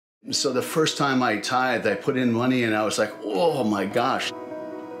So the first time I tithed, I put in money and I was like, oh my gosh.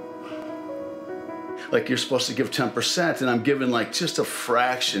 Like, you're supposed to give 10%, and I'm giving like just a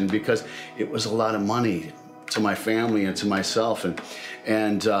fraction because it was a lot of money to my family and to myself.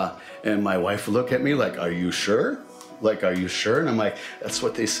 And my wife would look at me like, are you sure? Like, are you sure? And I'm like, that's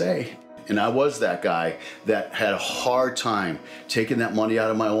what they say. And I was that guy that had a hard time taking that money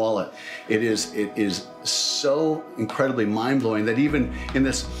out of my wallet. It is so incredibly mind-blowing that even in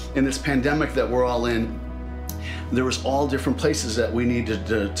this pandemic that we're all in, there was all different places that we needed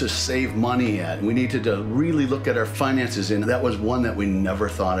to save money at. And we needed to really look at our finances, and that was one that we never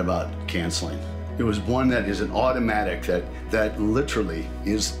thought about canceling. It was one that is an automatic that literally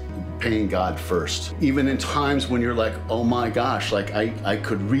is paying God first. Even in times when you're like, oh my gosh, like I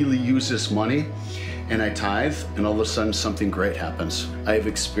could really use this money, and I tithe, and all of a sudden something great happens. I've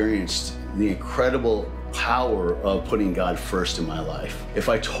experienced the incredible power of putting God first in my life. If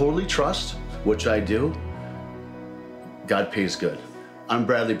I totally trust, which I do, God pays good. I'm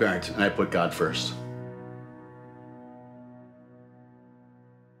Bradley Barrington, and I put God first.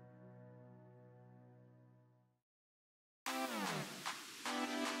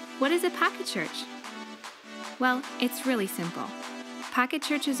 What is a pocket church? Well, it's really simple. Pocket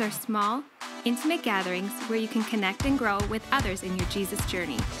churches are small, intimate gatherings where you can connect and grow with others in your Jesus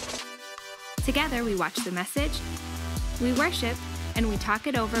journey. Together, we watch the message, we worship, and we talk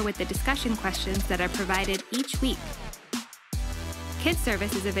it over with the discussion questions that are provided each week. Kids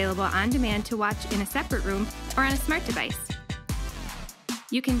service is available on demand to watch in a separate room or on a smart device.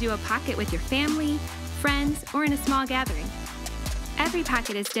 You can do a pocket with your family, friends, or in a small gathering. Every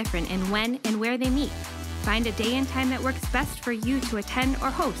pocket is different in when and where they meet. Find a day and time that works best for you to attend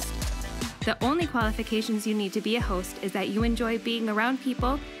or host. The only qualifications you need to be a host is that you enjoy being around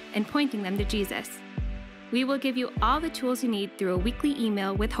people and pointing them to Jesus. We will give you all the tools you need through a weekly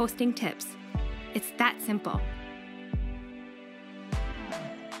email with hosting tips. It's that simple.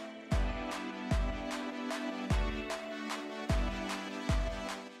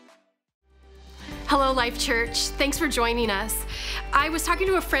 Hello, Life Church. Thanks for joining us. I was talking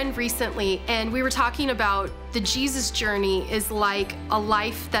to a friend recently, and we were talking about the Jesus journey is like a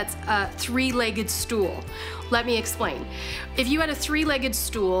life that's a three-legged stool. Let me explain. If you had a three-legged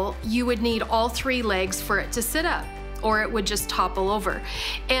stool, you would need all three legs for it to sit up, or it would just topple over.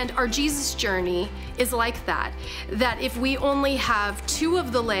 And our Jesus journey is like that if we only have two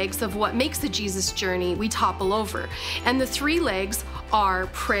of the legs of what makes the Jesus journey, we topple over. And the three legs are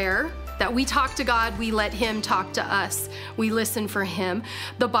prayer, that we talk to God, we let Him talk to us, we listen for Him.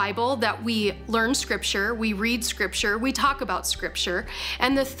 The Bible, that we learn Scripture, we read Scripture, we talk about Scripture.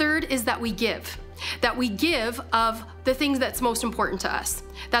 And the third is that we give of the things that's most important to us.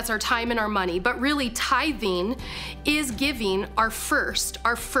 That's our time and our money. But really, tithing is giving our first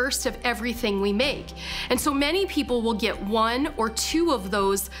of everything we make. And so many people will get one or two of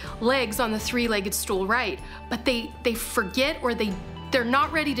those legs on the three-legged stool right, but they forget, or they're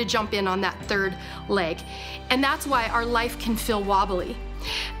not ready to jump in on that third leg. And that's why our life can feel wobbly.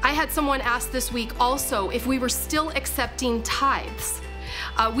 I had someone ask this week also if we were still accepting tithes.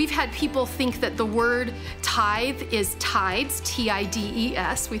 We've had people think that the word tithe is tides,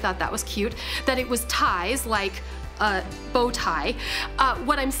 T-I-D-E-S. We thought that was cute. That it was ties, like a bow tie.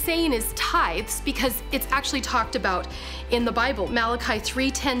 What I'm saying is tithes because it's actually talked about in the Bible. Malachi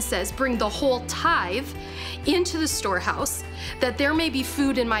 3:10 says, bring the whole tithe into the storehouse, that there may be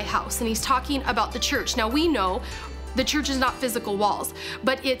food in my house. And he's talking about the church. Now we know the church is not physical walls,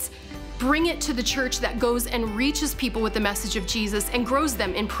 but it's bring it to the church that goes and reaches people with the message of Jesus and grows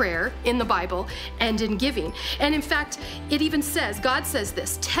them in prayer, in the Bible, and in giving. And in fact, it even says, God says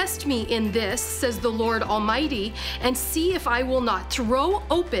this, test me in this, says the Lord Almighty, and see if I will not throw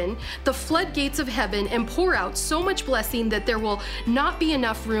open the floodgates of heaven and pour out so much blessing that there will not be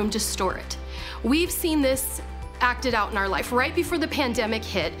enough room to store it. We've seen this acted out in our life. Right before the pandemic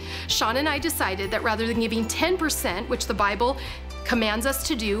hit, Sean and I decided that rather than giving 10%, which the Bible commands us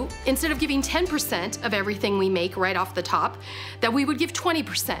to do, instead of giving 10% of everything we make right off the top, that we would give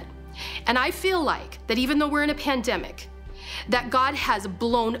 20%. And I feel like that even though we're in a pandemic, that God has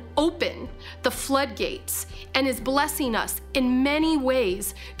blown open the floodgates and is blessing us in many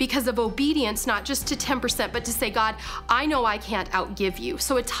ways because of obedience, not just to 10%, but to say, God, I know I can't outgive you.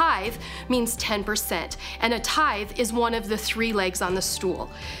 So a tithe means 10%, and a tithe is one of the three legs on the stool.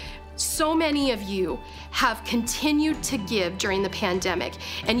 So many of you have continued to give during the pandemic,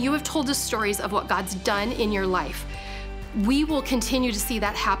 and you have told us stories of what God's done in your life. We will continue to see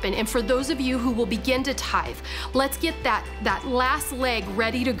that happen. And for those of you who will begin to tithe, let's get that last leg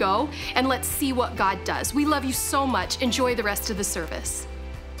ready to go, and let's see what God does. We love you so much. Enjoy the rest of the service.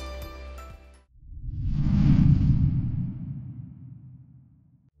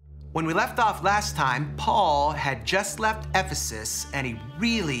 When we left off last time, Paul had just left Ephesus and he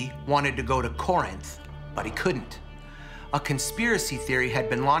really wanted to go to Corinth, but he couldn't. A conspiracy theory had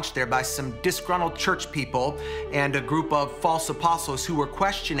been launched there by some disgruntled church people and a group of false apostles who were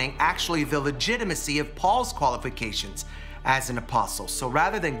questioning actually the legitimacy of Paul's qualifications as an apostle. So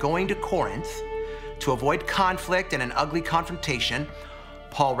rather than going to Corinth to avoid conflict and an ugly confrontation,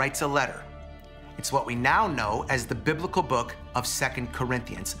 Paul writes a letter. It's what we now know as the biblical book of 2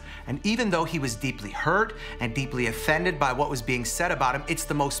 Corinthians. And even though he was deeply hurt and deeply offended by what was being said about him, it's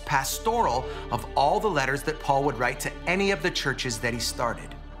the most pastoral of all the letters that Paul would write to any of the churches that he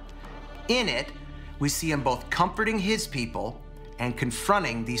started. In it, we see him both comforting his people and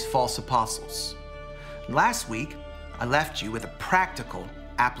confronting these false apostles. Last week, I left you with a practical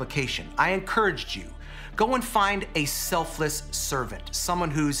application. I encouraged you, go and find a selfless servant,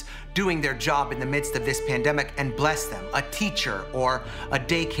 someone who's doing their job in the midst of this pandemic, and bless them. A teacher or a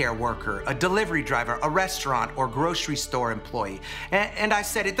daycare worker, a delivery driver, a restaurant or grocery store employee. And I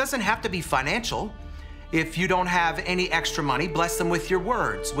said, it doesn't have to be financial. If you don't have any extra money, bless them with your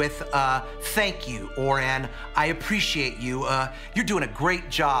words, with thank you, or an I appreciate you, you're doing a great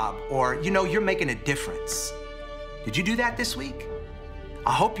job, or you know, you're making a difference. Did you do that this week?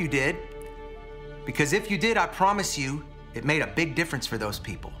 I hope you did. Because if you did, I promise you, it made a big difference for those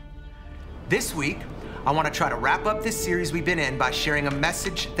people. This week, I want to try to wrap up this series we've been in by sharing a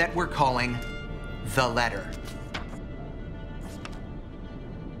message that we're calling The Letter.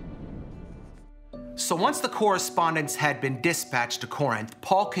 So once the correspondence had been dispatched to Corinth,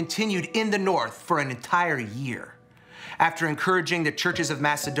 Paul continued in the north for an entire year. After encouraging the churches of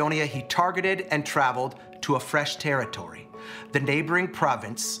Macedonia, he targeted and traveled to a fresh territory, the neighboring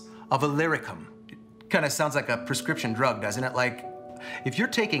province of Illyricum. Kind of sounds like a prescription drug, doesn't it? Like, if you're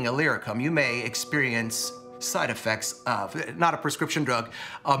taking Illyricum, you may experience side effects of, not a prescription drug,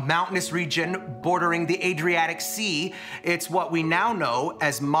 a mountainous region bordering the Adriatic Sea. It's what we now know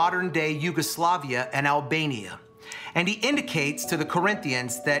as modern-day Yugoslavia and Albania. And he indicates to the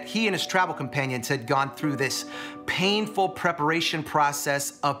Corinthians that he and his travel companions had gone through this painful preparation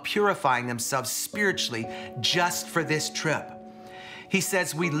process of purifying themselves spiritually just for this trip. He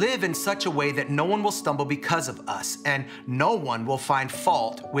says, we live in such a way that no one will stumble because of us, and no one will find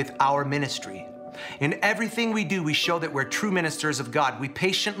fault with our ministry. In everything we do, we show that we're true ministers of God. We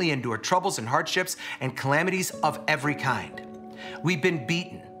patiently endure troubles and hardships and calamities of every kind. We've been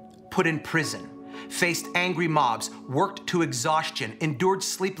beaten, put in prison, faced angry mobs, worked to exhaustion, endured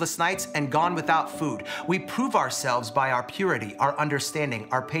sleepless nights, and gone without food. We prove ourselves by our purity, our understanding,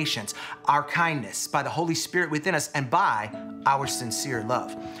 our patience, our kindness, by the Holy Spirit within us, and by our sincere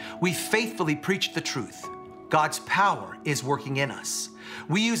love. We faithfully preach the truth. God's power is working in us.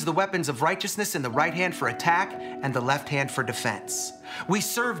 We use the weapons of righteousness in the right hand for attack and the left hand for defense. We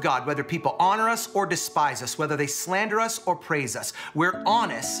serve God whether people honor us or despise us, whether they slander us or praise us. We're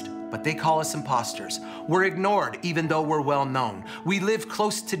honest, but they call us imposters. We're ignored even though we're well known. We live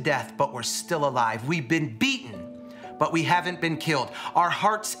close to death, but we're still alive. We've been beaten, but we haven't been killed. Our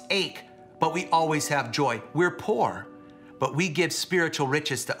hearts ache, but we always have joy. We're poor, but we give spiritual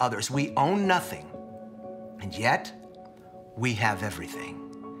riches to others. We own nothing, and yet we have everything.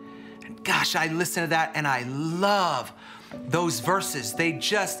 And gosh, I listen to that and I love those verses. They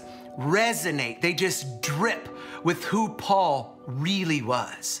just resonate. They just drip with who Paul really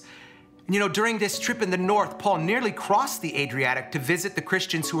was. And you know, during this trip in the north, Paul nearly crossed the Adriatic to visit the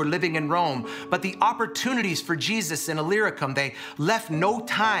Christians who were living in Rome. But the opportunities for Jesus in Illyricum, they left no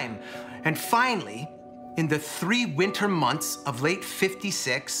time. And finally, in the 3 winter months of late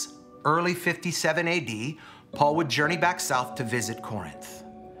 56, early 57 AD, Paul would journey back south to visit Corinth.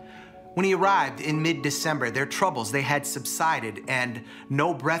 When he arrived in mid-December, their troubles, they had subsided and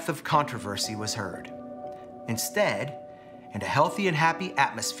no breath of controversy was heard. Instead, in a healthy and happy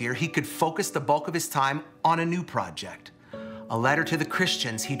atmosphere, he could focus the bulk of his time on a new project, a letter to the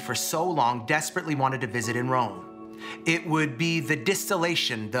Christians he'd for so long desperately wanted to visit in Rome. It would be the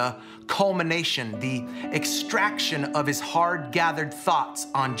distillation, the culmination, the extraction of his hard-gathered thoughts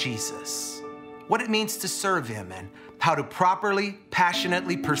on Jesus, what it means to serve him, and how to properly,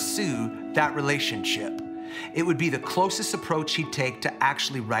 passionately pursue that relationship. It would be the closest approach he'd take to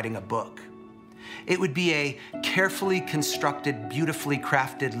actually writing a book. It would be a carefully constructed, beautifully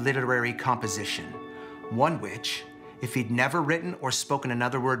crafted literary composition, one which, if he'd never written or spoken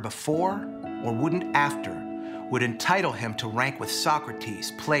another word before or wouldn't after, would entitle him to rank with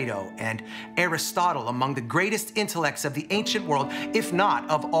Socrates, Plato, and Aristotle among the greatest intellects of the ancient world, if not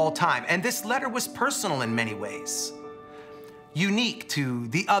of all time. And this letter was personal in many ways. Unique to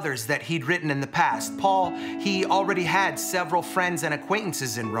the others that he'd written in the past, Paul, he already had several friends and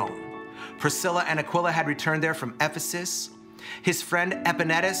acquaintances in Rome. Priscilla and Aquila had returned there from Ephesus. His friend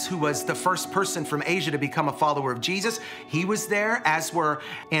Epaenetus, who was the first person from Asia to become a follower of Jesus, he was there, as were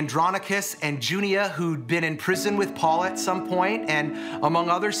Andronicus and Junia, who'd been in prison with Paul at some point, and among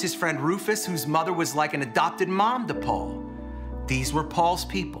others, his friend Rufus, whose mother was like an adopted mom to Paul. These were Paul's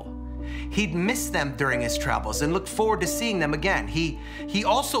people. He'd missed them during his travels and looked forward to seeing them again. He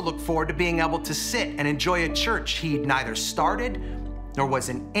also looked forward to being able to sit and enjoy a church he'd neither started nor was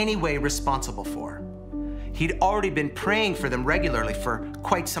in any way responsible for. He'd already been praying for them regularly for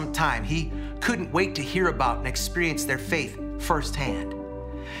quite some time. He couldn't wait to hear about and experience their faith firsthand.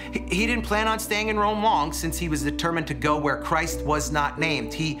 He didn't plan on staying in Rome long, since he was determined to go where Christ was not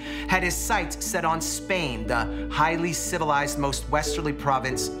named. He had his sights set on Spain, the highly civilized, most westerly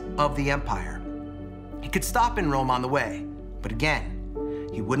province of the empire. He could stop in Rome on the way, but again,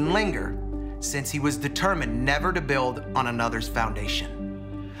 he wouldn't linger, since he was determined never to build on another's foundation.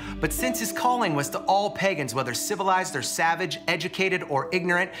 But since his calling was to all pagans, whether civilized or savage, educated or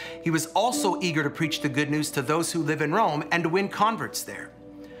ignorant, he was also eager to preach the good news to those who live in Rome and to win converts there.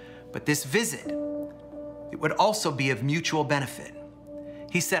 But this visit, it would also be of mutual benefit.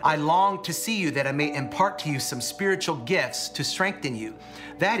 He said, "I long to see you that I may impart to you some spiritual gifts to strengthen you.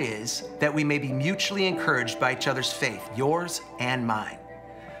 That is, that we may be mutually encouraged by each other's faith, yours and mine."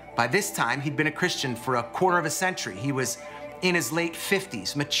 By this time, he'd been a Christian for a quarter of a century. He was in his late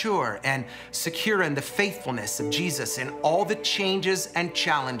 50s, mature and secure in the faithfulness of Jesus in all the changes and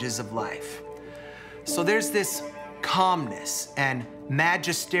challenges of life. So there's this calmness and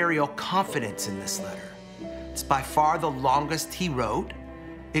magisterial confidence in this letter. It's by far the longest he wrote.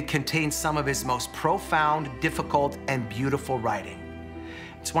 It contains some of his most profound, difficult, and beautiful writing.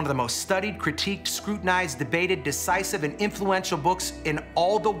 It's one of the most studied, critiqued, scrutinized, debated, decisive, and influential books in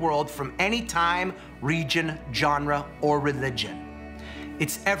all the world from any time, region, genre, or religion.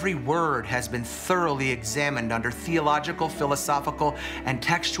 Its every word has been thoroughly examined under theological, philosophical, and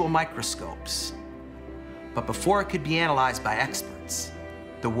textual microscopes. But before it could be analyzed by experts,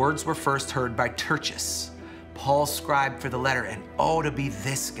 the words were first heard by Tertius, Paul's scribe for the letter, and oh, to be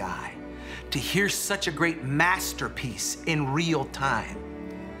this guy, to hear such a great masterpiece in real time.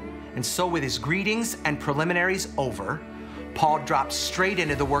 And so with his greetings and preliminaries over, Paul dropped straight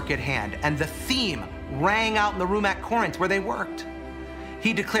into the work at hand, and the theme rang out in the room at Corinth where they worked.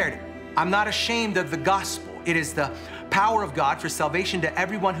 He declared, "I'm not ashamed of the gospel. It is the power of God for salvation to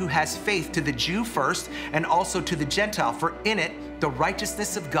everyone who has faith, to the Jew first, and also to the Gentile. For in it, the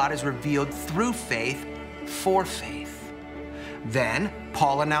righteousness of God is revealed through faith for faith." Then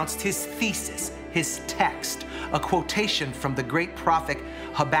Paul announced his thesis, his text, a quotation from the great prophet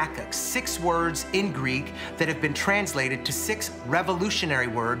Habakkuk, 6 words in Greek that have been translated to 6 revolutionary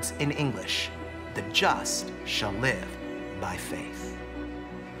words in English. "The just shall live by faith."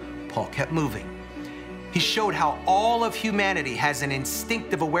 Paul kept moving. He showed how all of humanity has an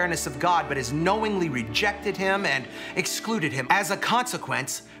instinctive awareness of God, but has knowingly rejected him and excluded him. As a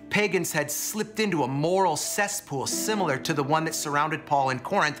consequence, pagans had slipped into a moral cesspool similar to the one that surrounded Paul in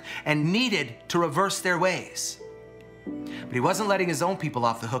Corinth and needed to reverse their ways. But he wasn't letting his own people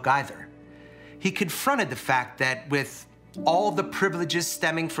off the hook either. He confronted the fact that with all the privileges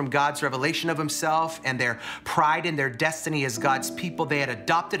stemming from God's revelation of himself and their pride in their destiny as God's people, they had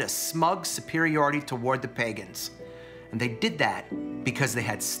adopted a smug superiority toward the pagans. And they did that because they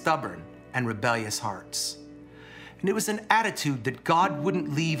had stubborn and rebellious hearts. And it was an attitude that God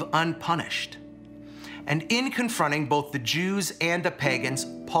wouldn't leave unpunished. And in confronting both the Jews and the pagans,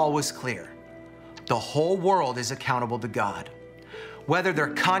 Paul was clear. The whole world is accountable to God. Whether their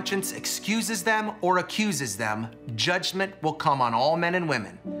conscience excuses them or accuses them, judgment will come on all men and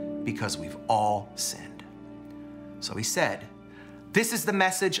women because we've all sinned. So he said, "This is the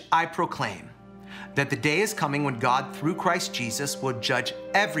message I proclaim, that the day is coming when God, through Christ Jesus, will judge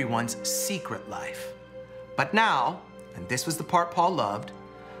everyone's secret life. But now," and this was the part Paul loved,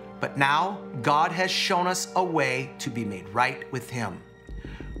 "but now God has shown us a way to be made right with him."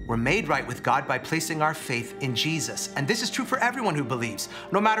 We're made right with God by placing our faith in Jesus. And this is true for everyone who believes,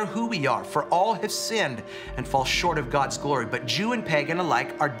 no matter who we are, for all have sinned and fall short of God's glory. But Jew and pagan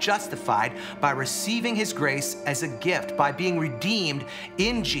alike are justified by receiving his grace as a gift, by being redeemed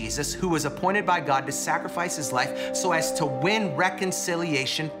in Jesus, who was appointed by God to sacrifice his life so as to win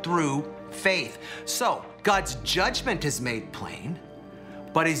reconciliation through faith. So God's judgment is made plain,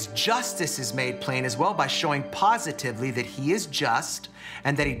 but his justice is made plain as well by showing positively that he is just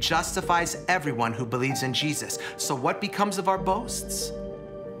and that he justifies everyone who believes in Jesus. So what becomes of our boasts?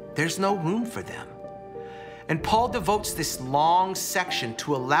 There's no room for them. And Paul devotes this long section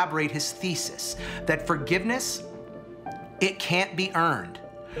to elaborate his thesis that forgiveness, it can't be earned.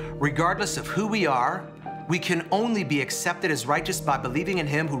 Regardless of who we are, we can only be accepted as righteous by believing in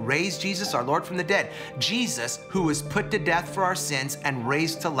him who raised Jesus, our Lord, from the dead. Jesus, who was put to death for our sins and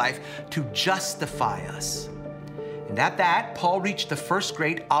raised to life to justify us. And at that, Paul reached the first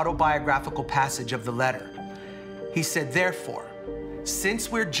great autobiographical passage of the letter. He said, therefore,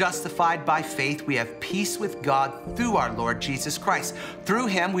 since we're justified by faith, we have peace with God through our Lord Jesus Christ. Through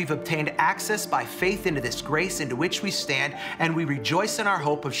him, we've obtained access by faith into this grace into which we stand, and we rejoice in our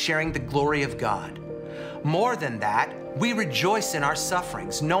hope of sharing the glory of God. More than that, we rejoice in our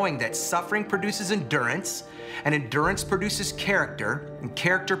sufferings, knowing that suffering produces endurance, and endurance produces character, and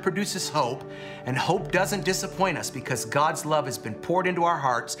character produces hope, and hope doesn't disappoint us because God's love has been poured into our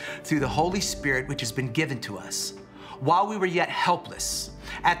hearts through the Holy Spirit, which has been given to us. While we were yet helpless,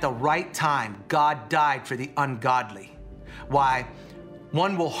 at the right time, God died for the ungodly. Why,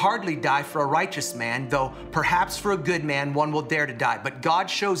 one will hardly die for a righteous man, though perhaps for a good man one will dare to die. But God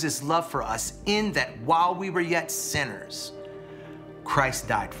shows his love for us in that while we were yet sinners, Christ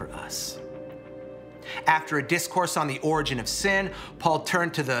died for us. After a discourse on the origin of sin, Paul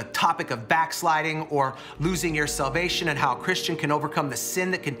turned to the topic of backsliding or losing your salvation and how a Christian can overcome the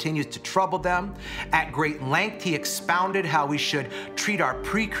sin that continues to trouble them. At great length, he expounded how we should treat our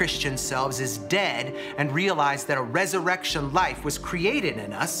pre-Christian selves as dead and realize that a resurrection life was created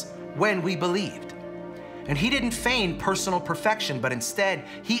in us when we believed. And he didn't feign personal perfection, but instead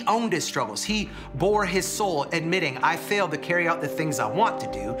he owned his struggles. He bore his soul, admitting, I failed to carry out the things I want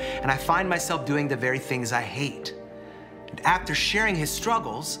to do, and I find myself doing the very things I hate. And after sharing his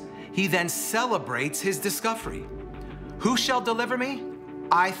struggles, he then celebrates his discovery. Who shall deliver me?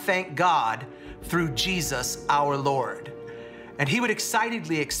 I thank God through Jesus our Lord. And he would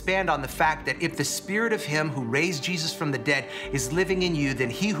excitedly expand on the fact that if the spirit of him who raised Jesus from the dead is living in you,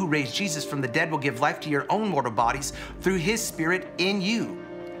 then he who raised Jesus from the dead will give life to your own mortal bodies through his spirit in you.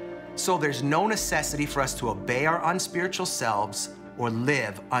 So there's no necessity for us to obey our unspiritual selves or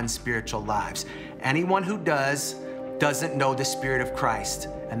live unspiritual lives. Anyone who doesn't know the Spirit of Christ,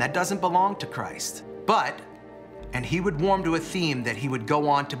 and that doesn't belong to Christ. And he would warm to a theme that he would go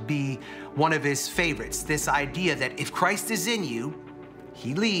on to be one of his favorites, this idea that if Christ is in you,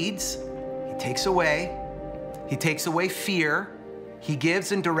 he leads, he takes away fear, he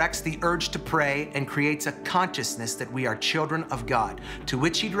gives and directs the urge to pray, and creates a consciousness that we are children of God. To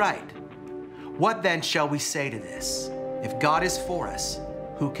which he'd write, what then shall we say to this? If God is for us,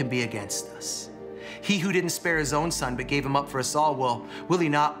 who can be against us? He who didn't spare his own son but gave him up for us all, will he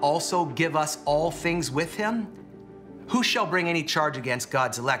not also give us all things with him? Who shall bring any charge against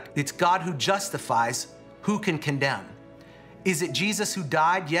God's elect? It's God who justifies. Who can condemn? Is it Jesus who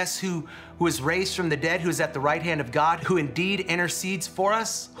died? Yes, who was raised from the dead, who is at the right hand of God, who indeed intercedes for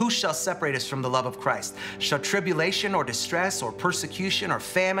us? Who shall separate us from the love of Christ? Shall tribulation or distress or persecution or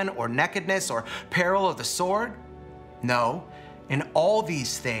famine or nakedness or peril of the sword? No, in all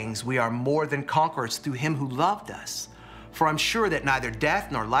these things we are more than conquerors through him who loved us. For I'm sure that neither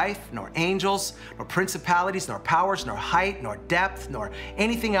death, nor life, nor angels, nor principalities, nor powers, nor height, nor depth, nor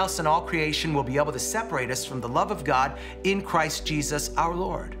anything else in all creation will be able to separate us from the love of God in Christ Jesus our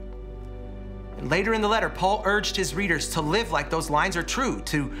Lord. And later in the letter, Paul urged his readers to live like those lines are true,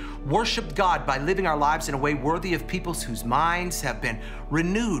 to worship God by living our lives in a way worthy of peoples whose minds have been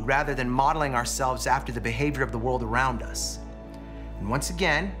renewed rather than modeling ourselves after the behavior of the world around us. And once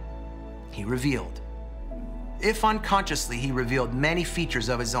again, he revealed. If unconsciously, he revealed many features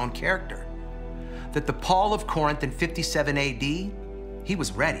of his own character. That the Paul of Corinth in 57 AD, he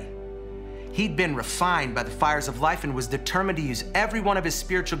was ready. He'd been refined by the fires of life and was determined to use every one of his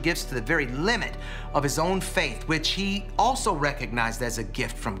spiritual gifts to the very limit of his own faith, which he also recognized as a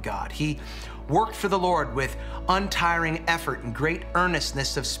gift from God. He worked for the Lord with untiring effort and great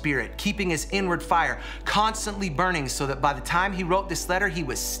earnestness of spirit, keeping his inward fire constantly burning so that by the time he wrote this letter, he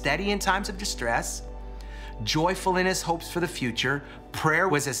was steady in times of distress, joyful in his hopes for the future. Prayer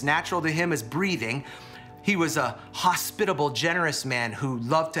was as natural to him as breathing. He was a hospitable, generous man who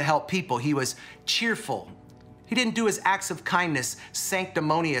loved to help people. He was cheerful. He didn't do his acts of kindness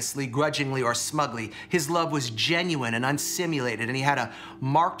sanctimoniously, grudgingly, or smugly. His love was genuine and unsimulated, and he had a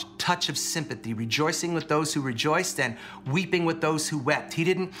marked touch of sympathy, rejoicing with those who rejoiced and weeping with those who wept. He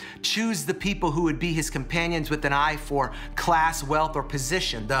didn't choose the people who would be his companions with an eye for class, wealth, or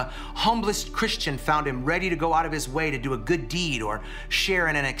position. The humblest Christian found him ready to go out of his way to do a good deed or share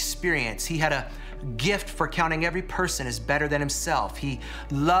in an experience. He had a gift for counting every person as better than himself. He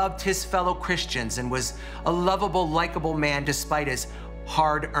loved his fellow Christians and was a lovable, likable man despite his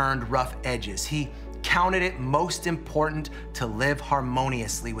hard-earned rough edges. He counted it most important to live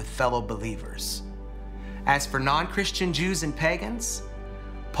harmoniously with fellow believers. As for non-Christian Jews and pagans,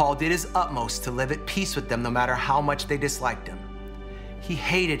 Paul did his utmost to live at peace with them no matter how much they disliked him. He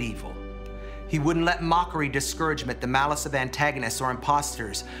hated evil. He wouldn't let mockery, discouragement, the malice of antagonists or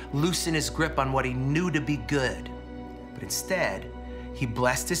imposters loosen his grip on what he knew to be good. But instead, he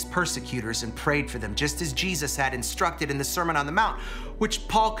blessed his persecutors and prayed for them, just as Jesus had instructed in the Sermon on the Mount, which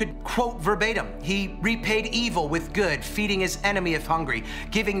Paul could quote verbatim. He repaid evil with good, feeding his enemy if hungry,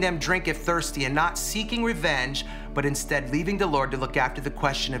 giving them drink if thirsty, and not seeking revenge, but instead leaving the Lord to look after the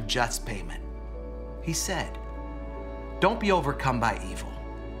question of just payment. He said, "Don't be overcome by evil.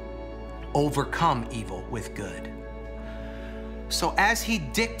 Overcome evil with good." So as he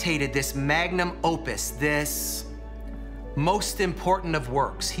dictated this magnum opus, this most important of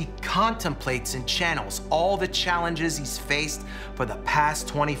works, he contemplates and channels all the challenges he's faced for the past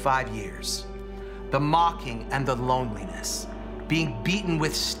 25 years. The mocking and the loneliness, being beaten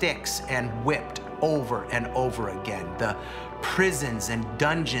with sticks and whipped over and over again, the prisons and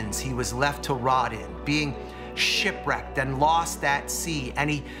dungeons he was left to rot in, being shipwrecked and lost at sea, and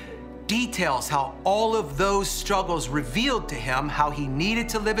he details how all of those struggles revealed to him how he needed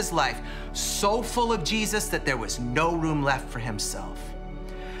to live his life so full of Jesus that there was no room left for himself.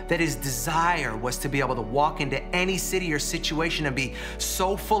 That his desire was to be able to walk into any city or situation and be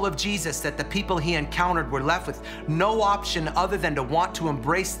so full of Jesus that the people he encountered were left with no option other than to want to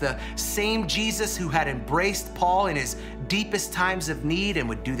embrace the same Jesus who had embraced Paul in his deepest times of need and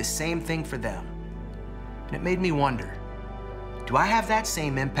would do the same thing for them. And it made me wonder, do I have that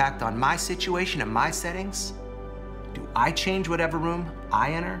same impact on my situation and my settings? Do I change whatever room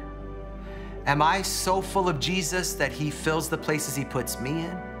I enter? Am I so full of Jesus that he fills the places he puts me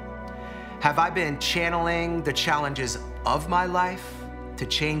in? Have I been channeling the challenges of my life to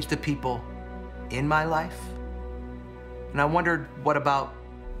change the people in my life? And I wondered, what about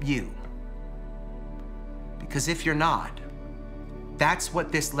you? Because if you're not, that's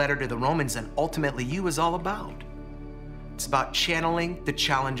what this letter to the Romans and ultimately you is all about. It's about channeling the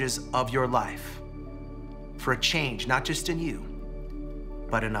challenges of your life for a change, not just in you,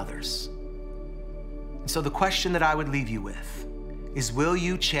 but in others. And so the question that I would leave you with is, will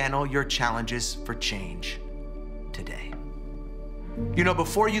you channel your challenges for change today? You know,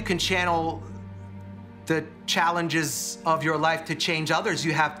 before you can channel the challenges of your life to change others,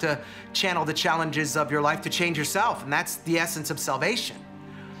 you have to channel the challenges of your life to change yourself. And that's the essence of salvation.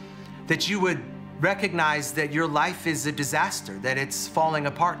 That you would recognize that your life is a disaster, that it's falling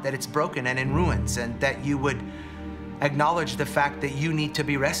apart, that it's broken and in ruins, and that you would acknowledge the fact that you need to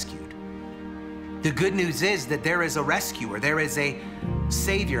be rescued. The good news is that there is a rescuer, there is a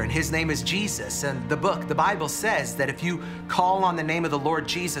Savior, and his name is Jesus. And the Bible says that if you call on the name of the Lord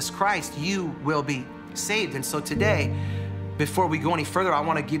Jesus Christ, you will be saved. And so today, before we go any further, I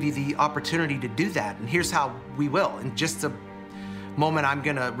want to give you the opportunity to do that. And here's how we will. In just a moment, I'm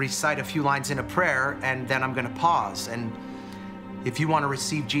going to recite a few lines in a prayer, and then I'm going to pause. And if you want to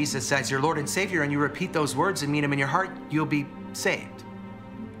receive Jesus as your Lord and Savior, and you repeat those words and mean him in your heart, you'll be saved,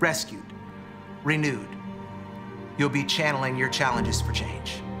 rescued, renewed. You'll be channeling your challenges for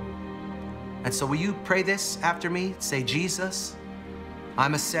change. And so will you pray this after me? Say, Jesus,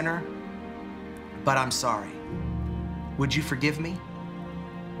 I'm a sinner, but I'm sorry. Would you forgive me?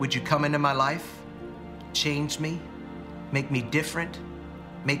 Would you come into my life, change me, make me different,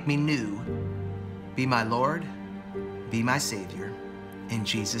 make me new, be my Lord, be my Savior, in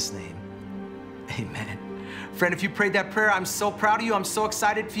Jesus' name, amen. Friend, if you prayed that prayer, I'm so proud of you, I'm so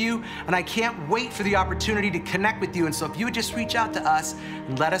excited for you, and I can't wait for the opportunity to connect with you. And so if you would just reach out to us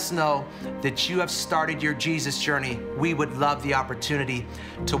and let us know that you have started your Jesus journey, we would love the opportunity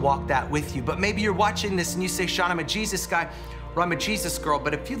to walk that with you. But maybe you're watching this and you say, Sean, I'm a Jesus guy, or I'm a Jesus girl,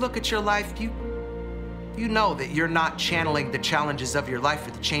 but if you look at your life, you know that you're not channeling the challenges of your life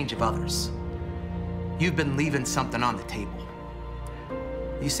for the change of others. You've been leaving something on the table.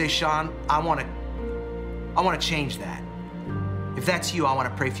 You say, Sean, I want to change that. If that's you, I want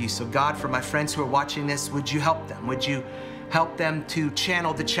to pray for you. So God, for my friends who are watching this, would you help them? Would you help them to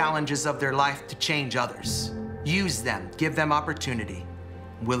channel the challenges of their life to change others? Use them, give them opportunity.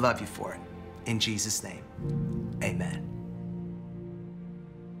 We'll love you for it. In Jesus' name, amen.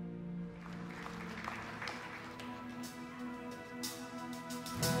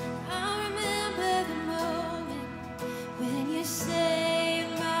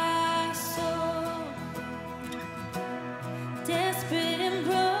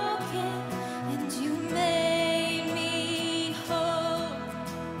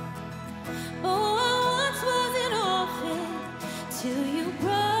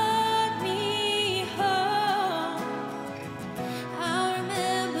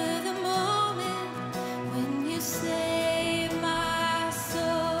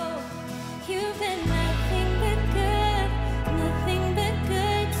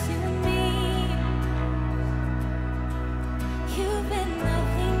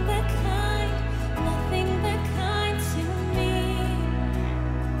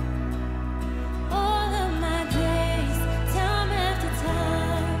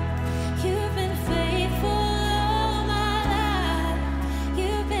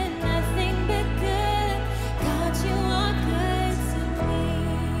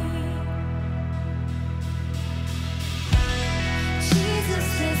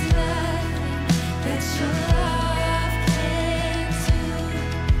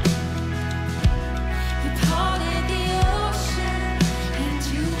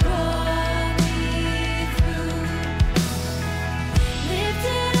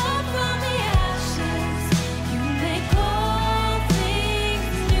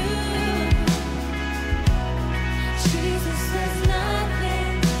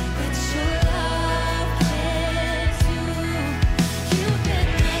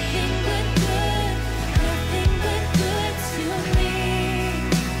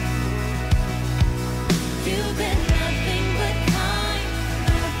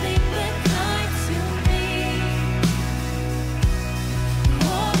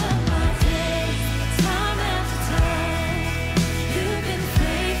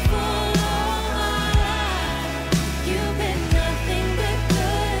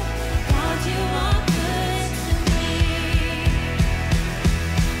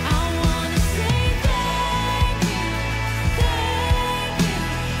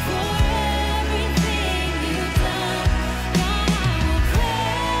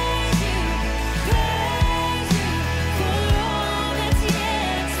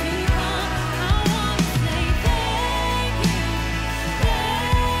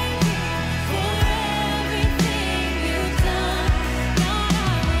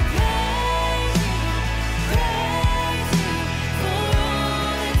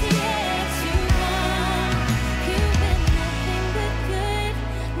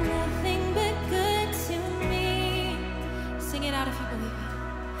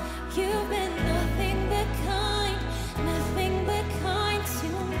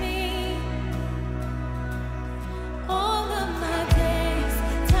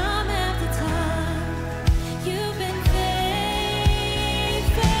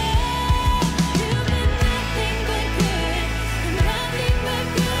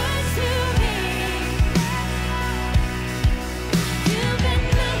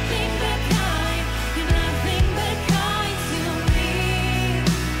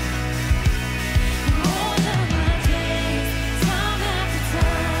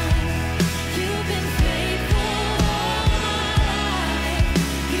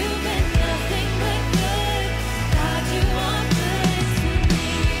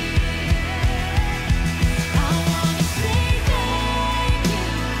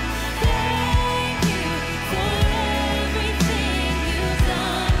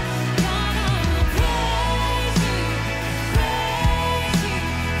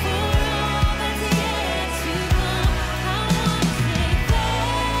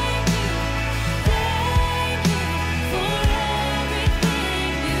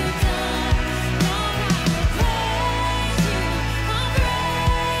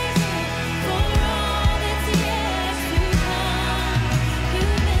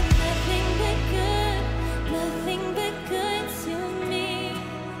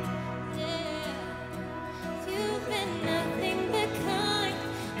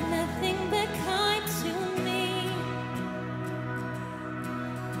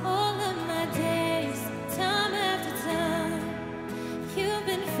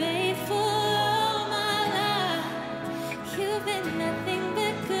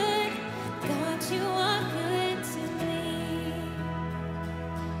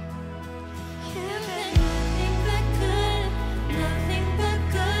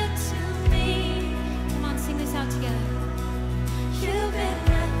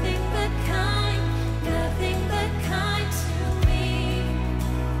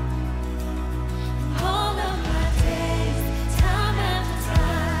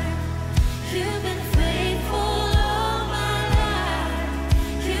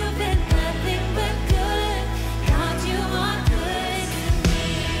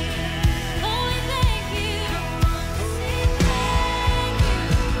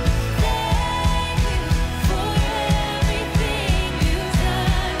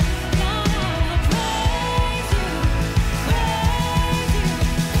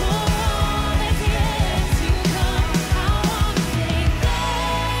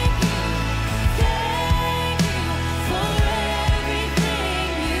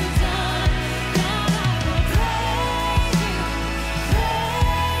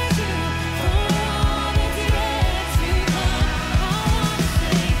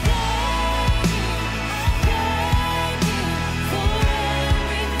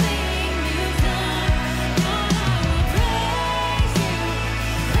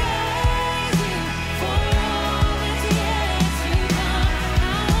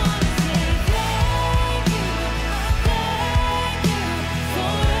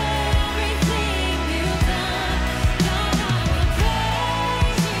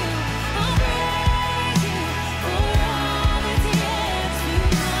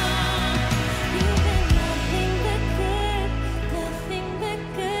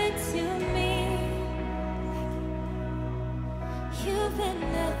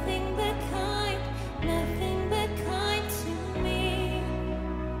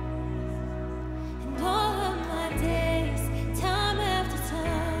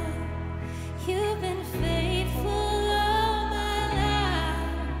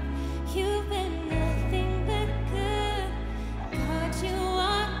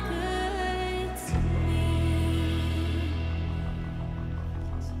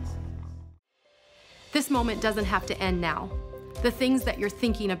 This moment doesn't have to end now. The things that you're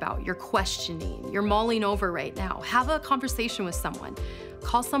thinking about, you're questioning, you're mulling over right now, have a conversation with someone.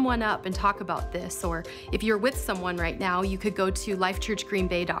 Call someone up and talk about this. Or if you're with someone right now, you could go to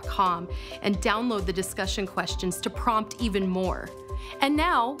lifechurchgreenbay.com and download the discussion questions to prompt even more. And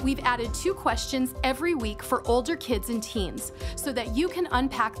now we've added 2 questions every week for older kids and teens so that you can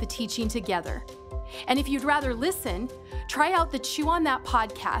unpack the teaching together. And if you'd rather listen, try out the Chew on That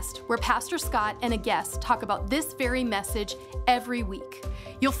podcast, where Pastor Scott and a guest talk about this very message every week.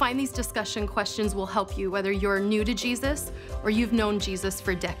 You'll find these discussion questions will help you whether you're new to Jesus or you've known Jesus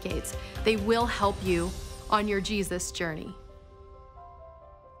for decades. They will help you on your Jesus journey.